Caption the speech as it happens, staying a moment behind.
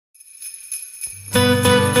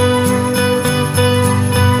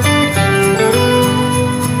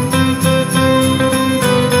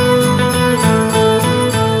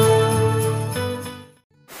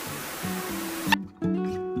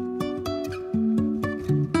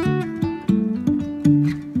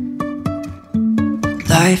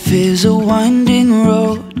Life is a winding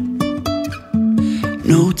road,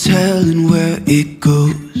 no telling where it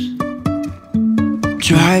goes.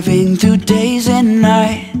 Driving through days and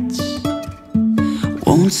nights,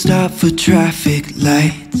 won't stop for traffic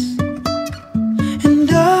lights. And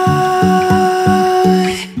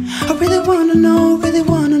I really wanna know,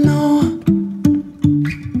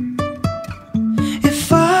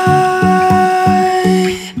 if I'll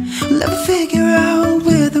ever figure out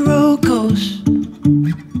where the road goes.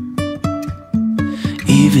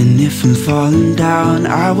 Even if I'm falling down,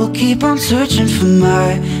 I will keep on searching for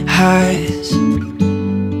my highs.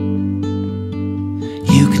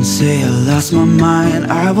 You can say I lost my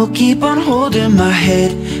mind, I will keep on holding my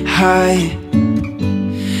head high.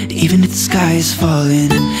 Even if the sky is falling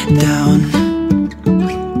down.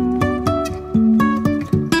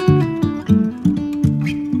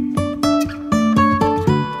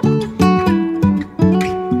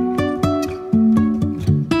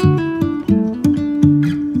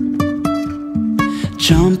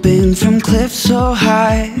 Jumping from cliffs so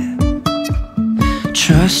high,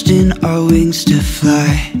 trusting our wings to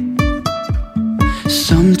fly.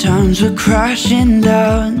 Sometimes we're crashing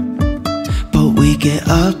down, but we get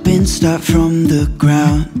up and start from the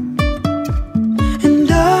ground.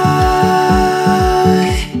 And I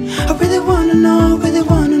really wanna know,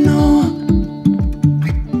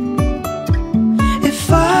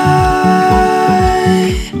 if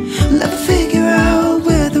I'll ever figure out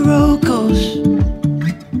where the road goes.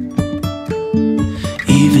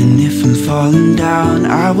 Even if I'm falling down,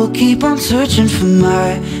 I will keep on searching for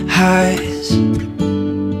my highs.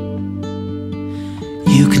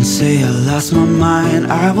 You can say I lost my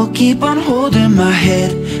mind, I will keep on holding my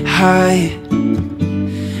head high.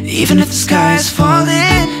 Even if the sky is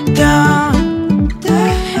falling down,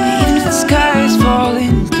 even if the sky is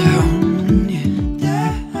falling down,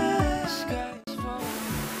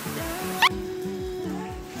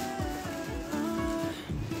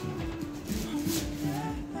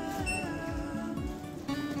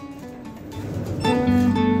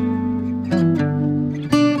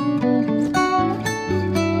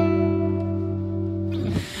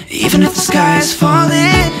 even if the sky is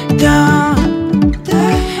falling down,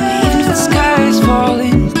 even if the sky is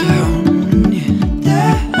falling down,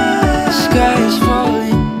 the sky is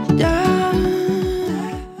falling down.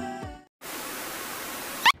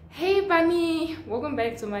 Hey bunny, welcome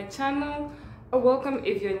back to my channel, or welcome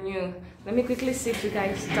if you're new. Let me quickly sit you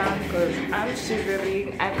guys down because I'm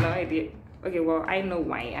shivering. I have no idea. Okay, well, I know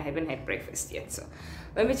why. I haven't had breakfast yet, so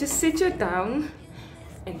let me just sit you down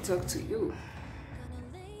and talk to you.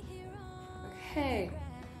 Okay,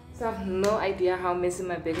 so I have no idea how messy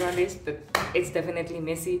my background is, but it's definitely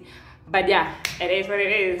messy. But yeah, it is what it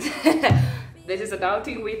is. This is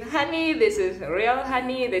Adulting with Honey. This is real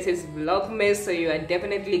honey. This is Vlogmas, so you are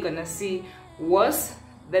definitely gonna see worse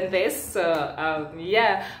than this. So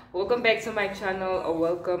yeah, welcome back to my channel, or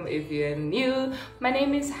welcome if you're new. My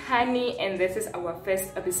name is Honey, and this is our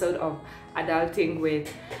first episode of Adulting with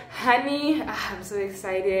Honey. I'm so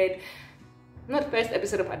excited. Not first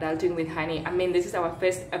episode of Adulting with Honey, I mean this is our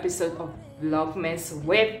first episode of Vlogmas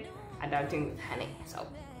with Adulting with Honey. So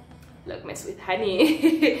Vlogmas with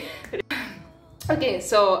Honey. Okay,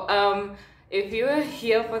 so if you are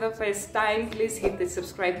here for the first time, please hit the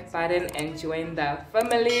subscribe button and join the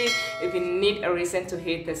family. If you need a reason to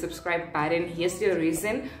hit the subscribe button, here's your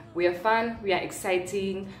reason. We are fun, we are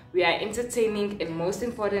exciting, we are entertaining, and most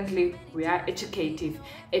importantly, we are educative.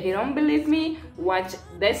 If you don't believe me, watch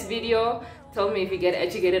this video. Tell me if you get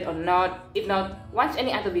educated or not. If not, watch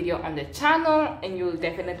any other video on the channel and you'll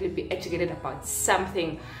definitely be educated about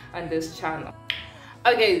something on this channel.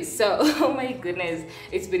 Okay, so oh my goodness,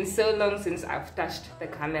 it's been so long since I've touched the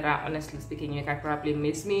camera. Honestly speaking, you guys probably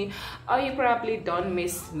miss me, or you probably don't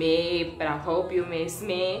miss me, but I hope you miss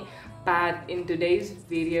me. But in today's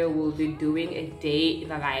video, we'll be doing a day in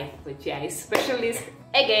the life with GIS Specialist.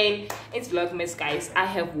 Again, it's Vlogmas, guys. I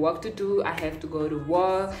have work to do. I have to go to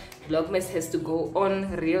work. Vlogmas has to go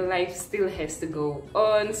on. Real life still has to go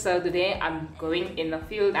on. So today I'm going in the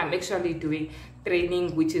field. I'm actually doing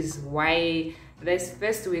training, which is why this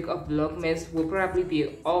first week of Vlogmas will probably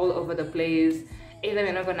be all over the place. Either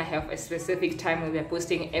we're not gonna have a specific time when we're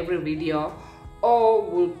posting every video, or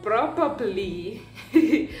we'll probably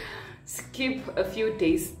skip a few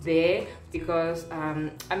days there because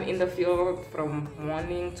I'm in the field from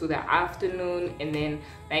morning to the afternoon, and then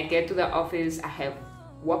when I get to the office I have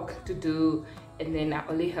work to do, and then I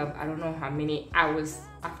only have I don't know how many hours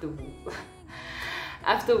after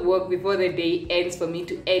work before the day ends for me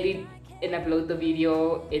to edit and upload the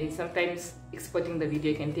video, and sometimes exporting the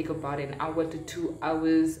video can take about an hour to 2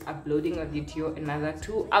 hours, uploading a video another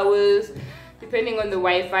 2 hours, depending on the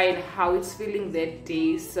Wi-Fi and how it's feeling that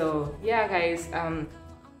day. So yeah guys,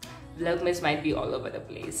 Vlogmas might be all over the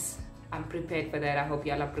place. I'm prepared for that. I hope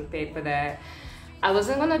y'all are prepared for that. I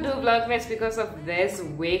wasn't gonna do Vlogmas because of this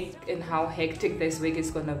week and how hectic this week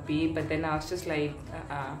is gonna be, but then I was just like,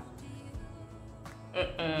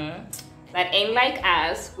 that ain't like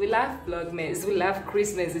us. We love Vlogmas, we love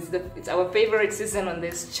Christmas. It's our favorite season on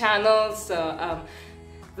this channel. So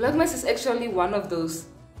Vlogmas is actually one of those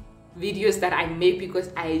videos that I make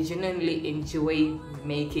because I genuinely enjoy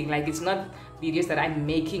making. Like, it's not videos that I'm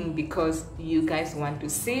making because you guys want to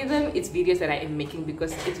see them. It's videos that I am making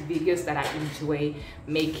because it's videos that I enjoy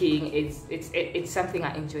making. It's something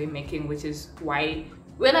I enjoy making, which is why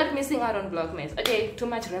we're not missing out on Vlogmas. Okay, too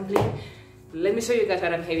much rambling. Let me show you guys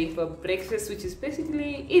what I'm having for breakfast, which is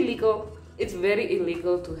basically illegal. It's very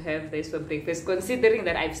illegal to have this for breakfast, considering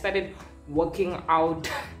that I've started working out.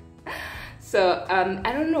 So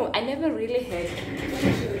I don't know, I never really had.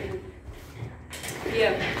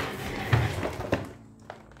 Yeah,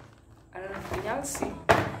 I don't know, can y'all see?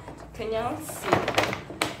 Can y'all see?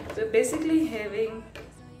 So basically having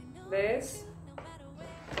this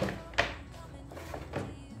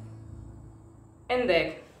and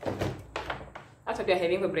that. That's what we're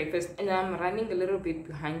having for breakfast, and I'm running a little bit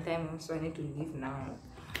behind time, so I need to leave now.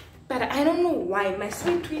 But I don't know why my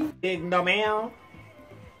sweet tooth. No ma'am.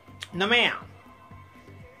 No ma'am.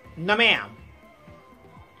 No ma'am.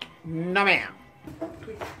 No ma'am.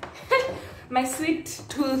 My sweet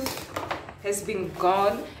tooth has been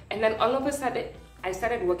gone, and then all of a sudden I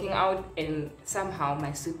started working out, and somehow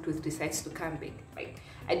my sweet tooth decides to come back. Like,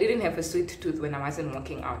 I didn't have a sweet tooth when I wasn't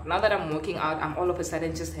working out. Now that I'm working out, I'm all of a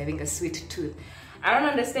sudden just having a sweet tooth. I don't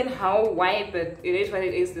understand how, why, but it is what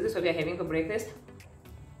it is. This is what we're having for breakfast.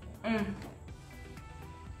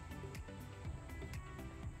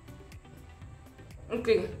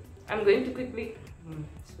 Okay, I'm going to quickly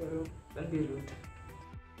swallow. Don't be rude.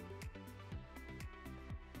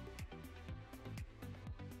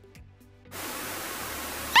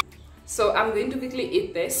 So I'm going to quickly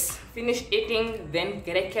eat this, finish eating, then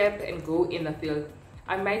get a cab and go in the field.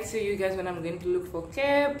 I might see you guys when I'm going to look for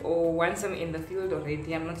cab, or once I'm in the field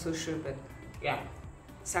already. I'm not so sure, but yeah,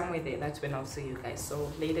 somewhere there, that's when I'll see you guys.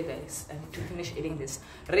 So later guys, I need to finish eating this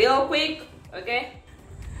real quick.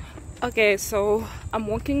 Okay, so I'm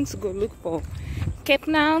walking to go look for cab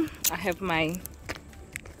now. I have my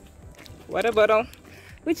water bottle,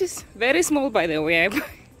 which is very small by the way.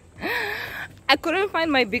 I couldn't find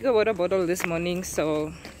my bigger water bottle this morning,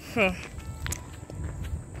 so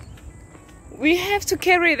we have to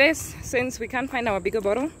carry this since we can't find our bigger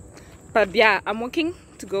bottle. But yeah, I'm walking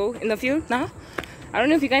to go in the field now. I don't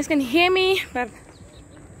know if you guys can hear me, but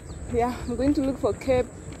yeah, I'm going to look for a cab.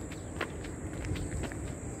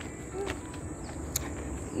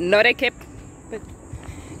 Not a cab, but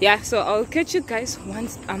yeah, so I'll catch you guys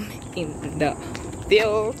once I'm in the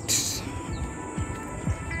field.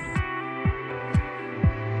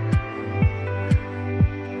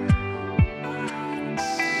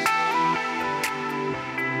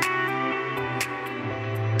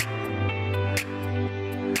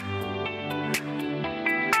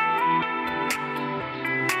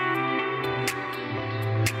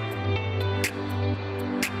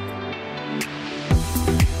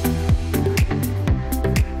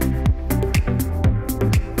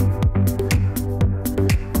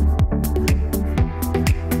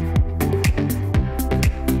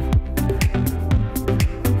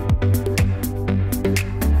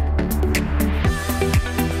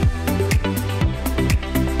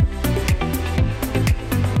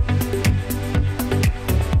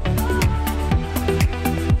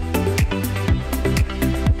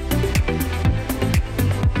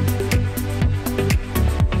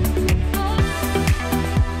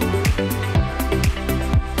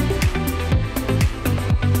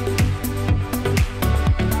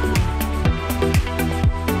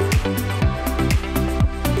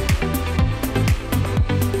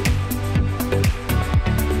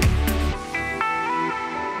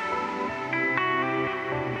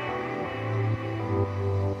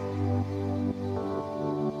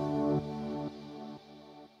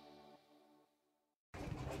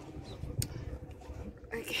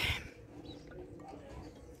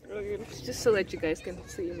 Just so that you guys can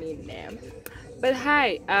see me now. But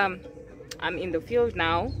hi, I'm in the field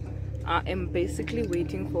now. I'm basically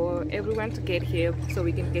waiting for everyone to get here so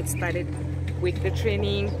we can get started with the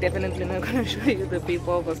training. Definitely not gonna show you the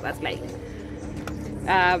people because that's like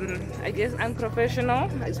I guess unprofessional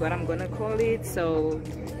is what I'm gonna call it. So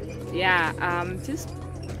yeah, just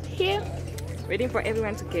here waiting for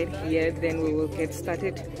everyone to get here, then we will get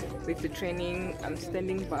started with the training. I'm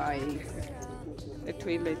standing by the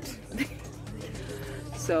toilet.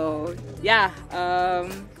 So yeah,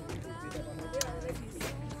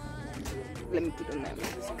 let me put on my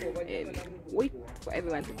mask and wait for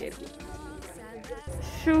everyone to get here.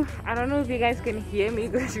 Sure, I don't know if you guys can hear me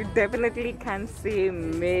because you definitely can't see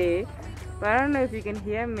me, but I don't know if you can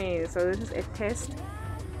hear me. So this is a test,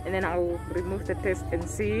 and then I'll remove the test and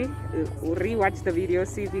see, rewatch the video,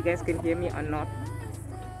 see if you guys can hear me or not.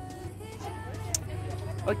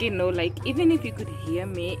 Okay, no, like even if you could hear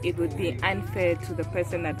me, it would be unfair to the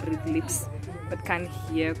person that reads lips but can't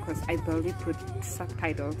hear, because I barely put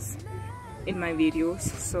subtitles in my videos.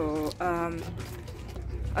 So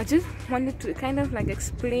I just wanted to kind of like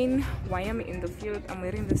explain why I'm in the field. I'm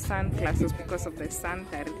wearing the sunglasses because of the sun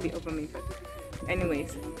directly over me. But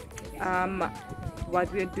anyways, what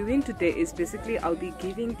we're doing today is basically I'll be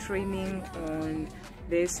giving training on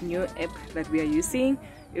this new app that we are using.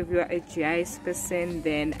 If you are a GIS person,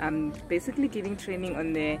 then I'm basically giving training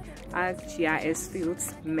on the GIS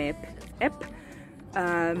Fields Map app.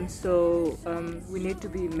 We need to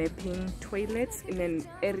be mapping toilets in an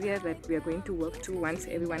area that we are going to work to once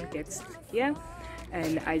everyone gets here,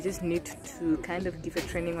 and I just need to kind of give a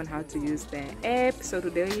training on how to use the app. So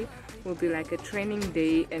today will be like a training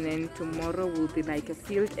day, and then tomorrow will be like a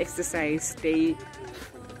field exercise day,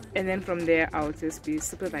 and then from there I'll just be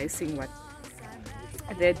supervising what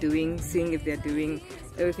they're doing, seeing if they're doing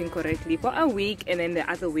everything correctly for a week, and then the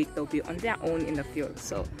other week they'll be on their own in the field.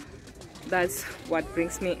 So that's what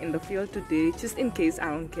brings me in the field today, just in case I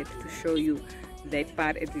don't get to show you that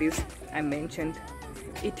part. At least I mentioned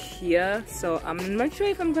it here, so I'm not sure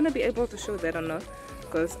if I'm gonna be able to show that or not,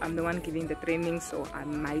 because I'm the one giving the training, so I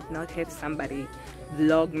might not have somebody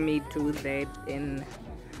vlog me to that, in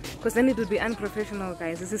because then it would be unprofessional,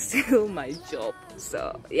 guys. This is still my job.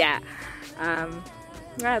 So yeah,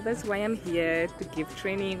 that's why I'm here, to give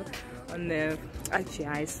training on the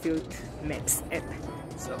GIS Field Maps app.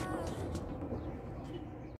 So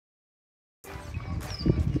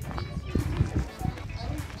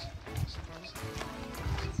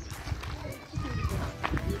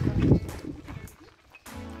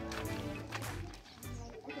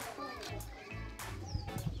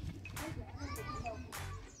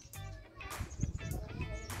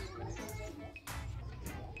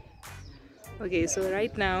okay, so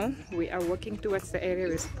right now we are walking towards the area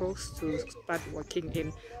we're supposed to start working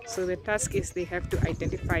in. So the task is they have to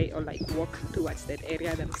identify or like walk towards that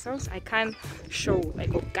area themselves. I can't show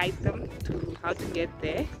like or guide them to how to get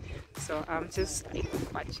there, so I'm just like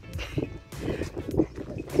watching.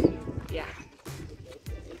 Yeah,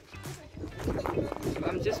 so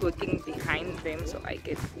I'm just working behind them so I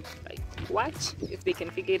can like watch if they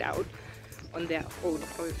can figure it out on their own,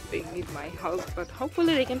 or if they need my help, but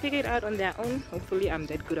hopefully they can figure it out on their own. Hopefully I'm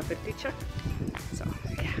that good of a teacher. So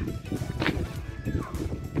yeah.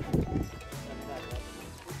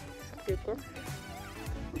 People.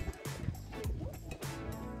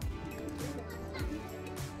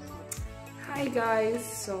 Hi guys,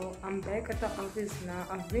 so I'm back at the office now.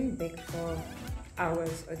 I've been back for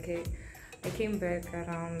hours. Okay, I came back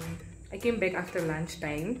after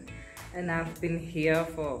lunchtime, and I've been here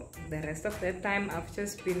for the rest of that time. I've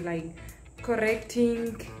just been like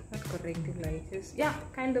correcting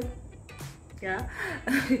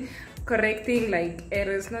like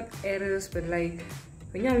errors, not errors, but like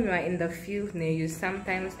when you are in the field now, you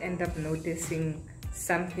sometimes end up noticing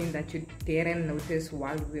something that you didn't notice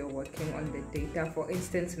while we were working on the data. For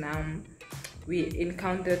instance, now we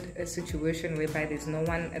encountered a situation whereby there's no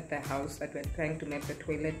one at the house that we're trying to map the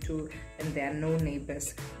toilet to, and there are no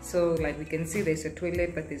neighbors. So like we can see there's a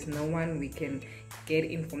toilet, but there's no one we can get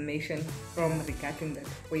information from regarding the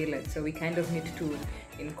toilet. So we kind of need to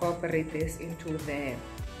incorporate this into the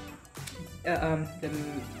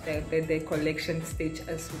collection stage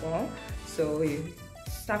as well. So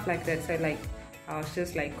stuff like that. So like I was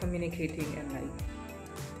just like communicating and like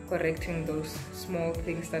correcting those small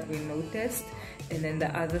things that we noticed. And then the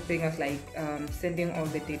other thing was like sending all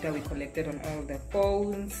the data we collected on all the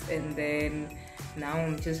phones, and then now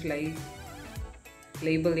I'm just like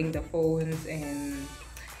labeling the phones and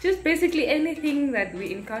just basically anything that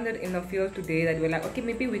we encountered in the field today that we're like, okay,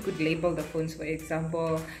 maybe we could label the phones, for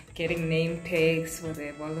example, getting name tags for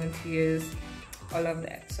the volunteers, all of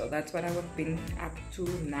that. So that's what I've been up to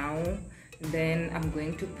now. Then I'm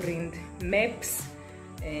going to print maps,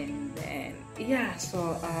 and then yeah,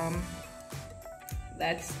 so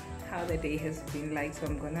that's how the day has been like. So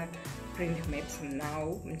I'm gonna print maps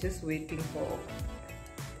now. I'm just waiting for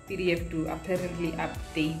PDF to apparently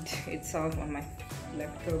update itself on my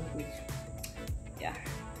laptop, which yeah.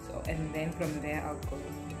 So and then from there I'll go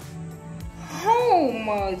home.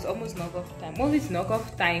 It's almost knockoff time. Well, it's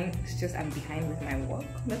knockoff time. It's just I'm behind with my work.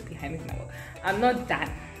 Not behind with my work. I'm not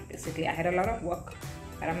done. Basically, I had a lot of work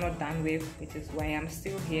that I'm not done with, which is why I'm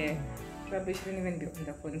still here. Probably shouldn't even be on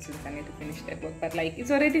the phone since I need to finish that work. But like,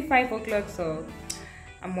 it's already 5 o'clock, so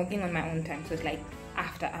I'm working on my own time. So it's like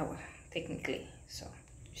after hour technically. So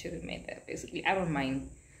should have made that. Basically, I don't mind.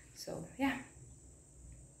 So yeah.